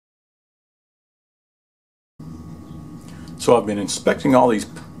So I've been inspecting all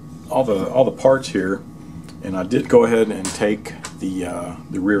the parts here, and I did go ahead and take the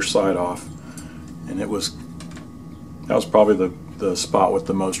rear side off, and that was probably the spot with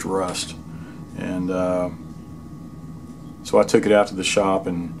the most rust. And so I took it out to the shop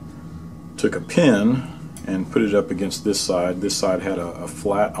and took a pin and put it up against this side. This side had a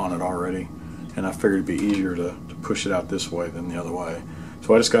flat on it already, and I figured it'd be easier to push it out this way than the other way.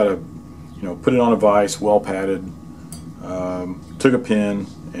 So I just got to, put it on a vise, well padded, took a pin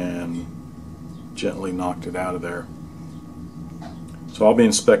and gently knocked it out of there. So I'll be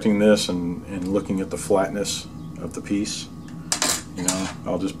inspecting this and looking at the flatness of the piece.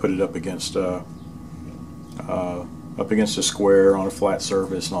 I'll just put it up against a square on a flat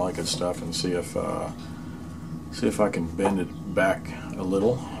surface and all that good stuff, and see if I can bend it back a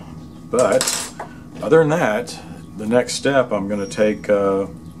little. But other than that, the next step I'm going to take.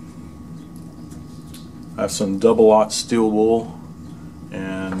 I have some double-aught steel wool,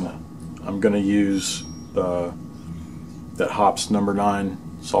 and I'm going to use that Hops number 9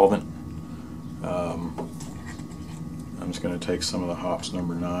 solvent. I'm just going to take some of the Hops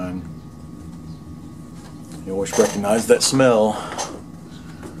number 9. You always recognize that smell.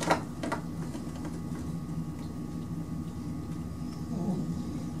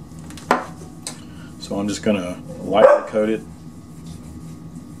 So I'm just going to lightly coat it.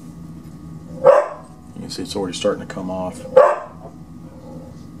 You can see it's already starting to come off.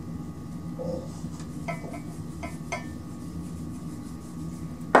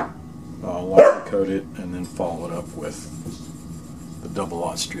 I'll lightly coat it and then follow it up with the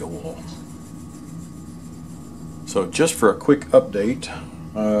double-aught steel wool. So just for a quick update,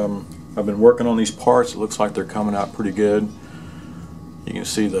 I've been working on these parts. It looks like they're coming out pretty good. You can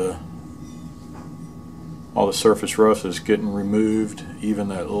see all the surface rust is getting removed, even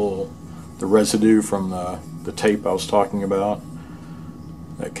the residue from the tape I was talking about.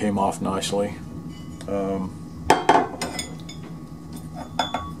 That came off nicely.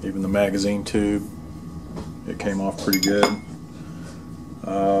 Even the magazine tube, it came off pretty good.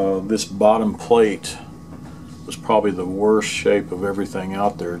 This bottom plate was probably the worst shape of everything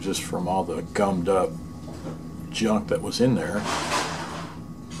out there, just from all the gummed up junk that was in there.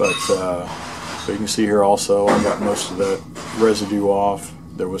 But so you can see here also, I got most of that residue off.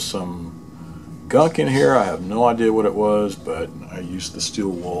 There was some gunk in here. I have no idea what it was, but I used the steel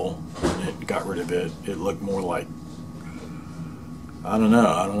wool and it got rid of it. It looked more like, I don't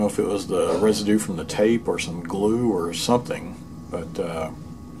know if it was the residue from the tape or some glue or something, but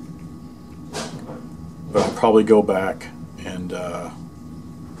I'll probably go back and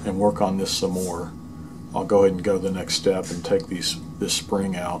work on this some more. I'll go ahead and go the next step and take this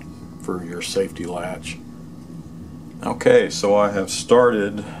spring out for your safety latch. Okay, so I have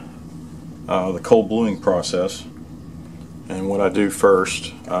started the cold bluing process, and what I do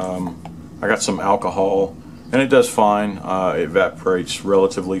first, I got some alcohol, and it does fine. It evaporates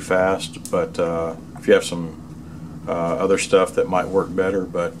relatively fast, but if you have some other stuff that might work better,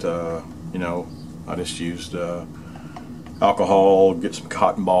 but I just used alcohol, get some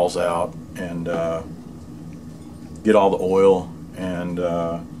cotton balls out, and get all the oil and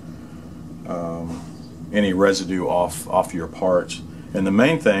any residue off your parts. And the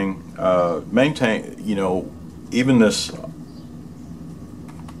main thing, maintain, even the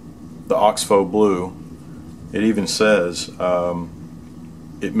oxpho-blue, it even says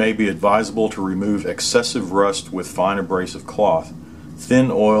it may be advisable to remove excessive rust with fine abrasive cloth. Thin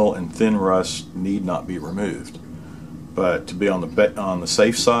oil and thin rust need not be removed. But to be on the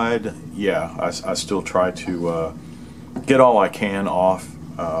safe side, yeah, I still try to get all I can off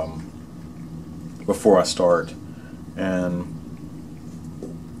before I start. And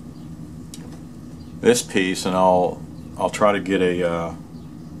this piece, and I'll try to get a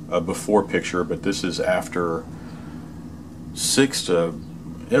before picture, but this is after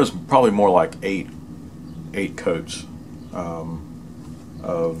it was probably more like eight coats of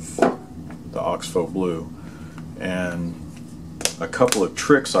the oxpho-blue. And a couple of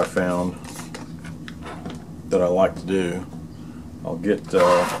tricks I found that I like to do. I'll get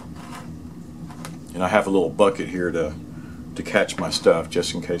and I have a little bucket here to catch my stuff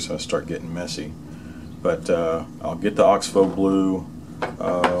just in case I start getting messy. But I'll get the oxpho-blue.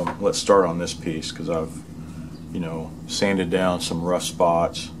 Let's start on this piece because I've sanded down some rough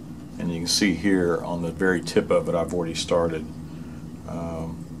spots, and you can see here on the very tip of it I've already started.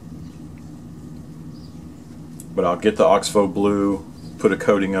 But I'll get the oxpho-blue, put a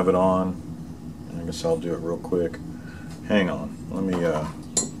coating of it on, and I guess I'll do it real quick. Hang on, let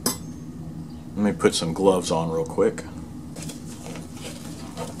me put some gloves on real quick.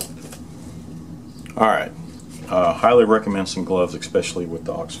 Alright, Highly recommend some gloves, especially with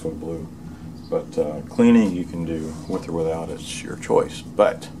the oxpho-blue. But cleaning you can do with or without, it's your choice.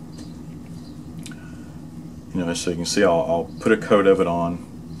 But so you can see, I'll put a coat of it on.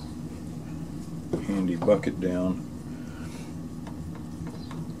 Handy bucket down.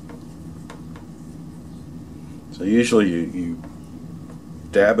 So usually you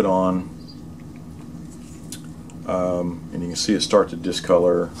dab it on, and you can see it start to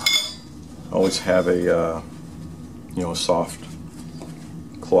discolor. Always have a a soft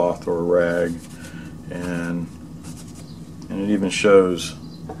cloth or a rag, and it even shows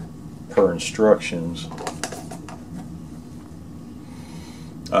per instructions.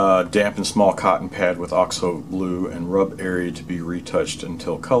 Dampen small cotton pad with oxo-blue and rub area to be retouched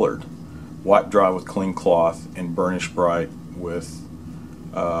until colored. Wipe dry with clean cloth and burnish bright with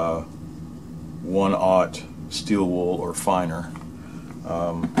 1/0 steel wool or finer.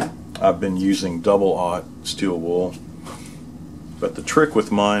 I've been using 00 steel wool, but the trick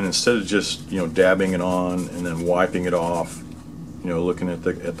with mine, instead of just dabbing it on and then wiping it off, looking at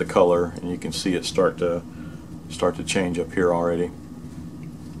the color, and you can see it start to change up here already,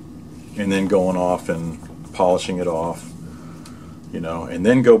 and then going off and polishing it off, and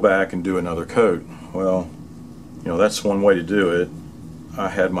then go back and do another coat. Well, that's one way to do it. I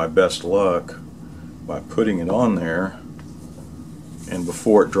had my best luck by putting it on there, and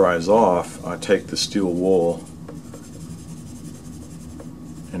before it dries off, I take the steel wool,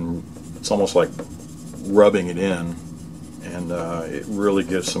 and it's almost like rubbing it in, and it really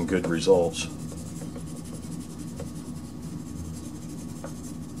gives some good results.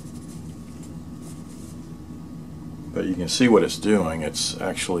 But you can see what it's doing. It's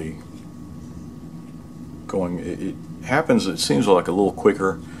actually going, it happens, it seems like a little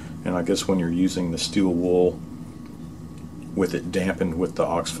quicker, and I guess when you're using the steel wool with it dampened with the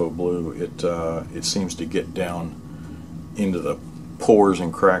oxpho-blue, it seems to get down into the pores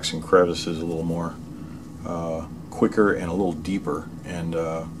and cracks and crevices a little more quicker and a little deeper. And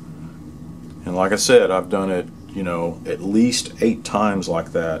like I said, I've done it at least 8 times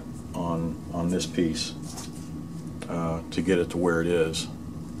like that on this piece to get it to where it is.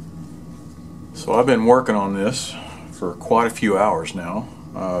 So I've been working on this for quite a few hours now.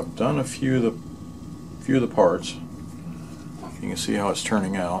 I've done a few of the parts. You can see how it's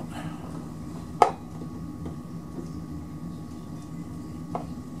turning out.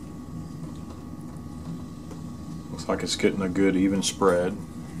 Looks like it's getting a good even spread,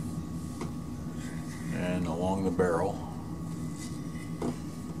 and along the barrel.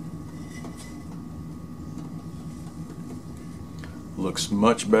 Looks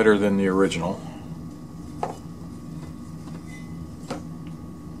much better than the original.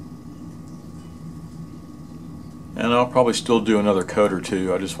 And I'll probably still do another coat or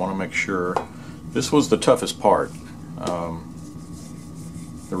two. I just want to make sure. This was the toughest part.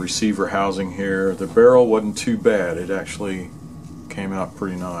 The receiver housing here. The barrel wasn't too bad. It actually came out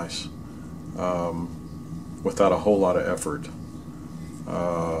pretty nice without a whole lot of effort.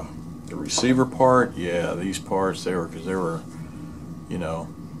 The receiver part, yeah, these parts, they were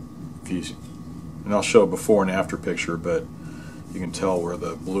and I'll show a before and after picture, but you can tell where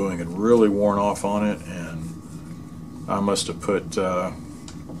the bluing had really worn off on it, and I must have put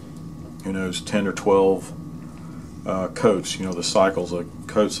who knows, 10 or 12 coats, the cycles of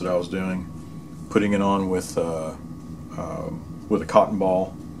coats that I was doing, putting it on with a cotton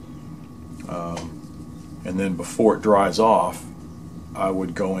ball, and then before it dries off, I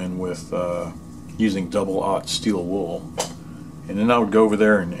would go in with using 00 steel wool, and then I would go over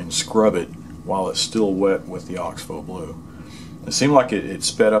there and scrub it while it's still wet with the oxpho-blue. It seemed like it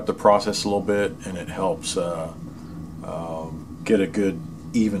sped up the process a little bit, and it helps get a good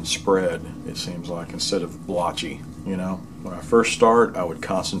even spread, it seems like, instead of blotchy. When I first start, I would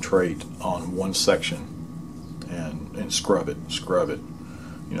concentrate on one section and scrub it,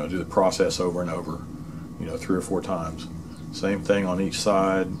 do the process over and over, 3 or 4 times. Same thing on each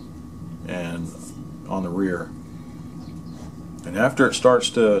side and on the rear. And after it starts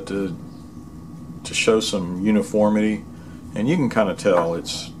to show some uniformity, and you can kind of tell,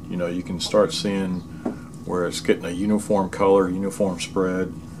 it's you can start seeing where it's getting a uniform color, uniform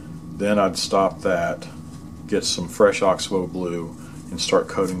spread, then I'd stop that, get some fresh oxpho-blue, and start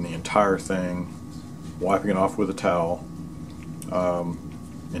coating the entire thing, wiping it off with a towel,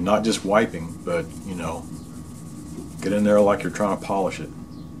 and not just wiping, but get in there like you're trying to polish it.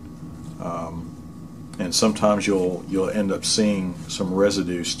 And sometimes you'll end up seeing some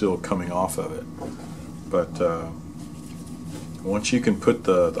residue still coming off of it, but once you can put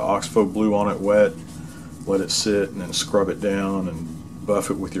the oxpho-blue on it wet, let it sit, and then scrub it down and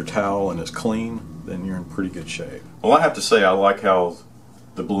buff it with your towel, and it's clean, then you're in pretty good shape. Well, I have to say I like how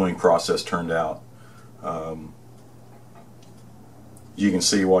the bluing process turned out. You can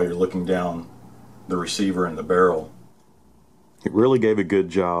see while you're looking down the receiver and the barrel, it really gave a good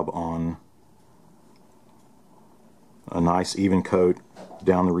job on a nice even coat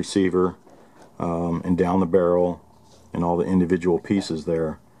down the receiver and down the barrel and all the individual pieces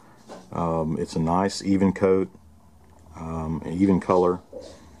there. It's a nice even coat, an even color.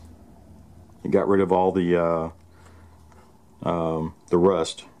 It got rid of all the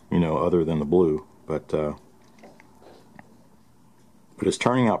rust, you know, other than the blue, but it's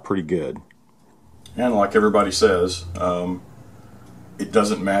turning out pretty good. And like everybody says, it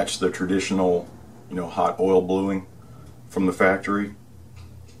doesn't match the traditional, you know, hot oil bluing from the factory.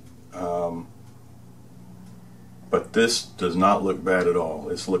 But this does not look bad at all.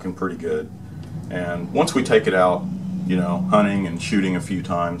 It's looking pretty good. And once we take it out, you know, hunting and shooting a few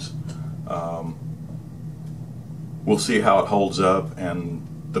times, we'll see how it holds up. And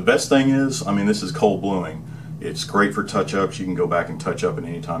the best thing is, I mean, this is cold bluing. It's great for touch-ups. You can go back and touch up at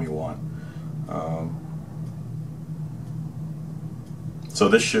any time you want. So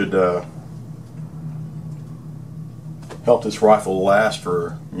this should help this rifle last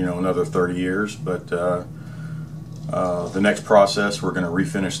for, you know, another 30 years. But the next process, we're going to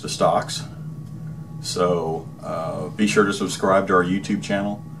refinish the stocks. So be sure to subscribe to our YouTube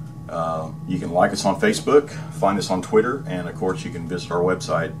channel. You can like us on Facebook, find us on Twitter, and of course you can visit our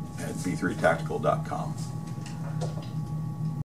website at b3tactical.com.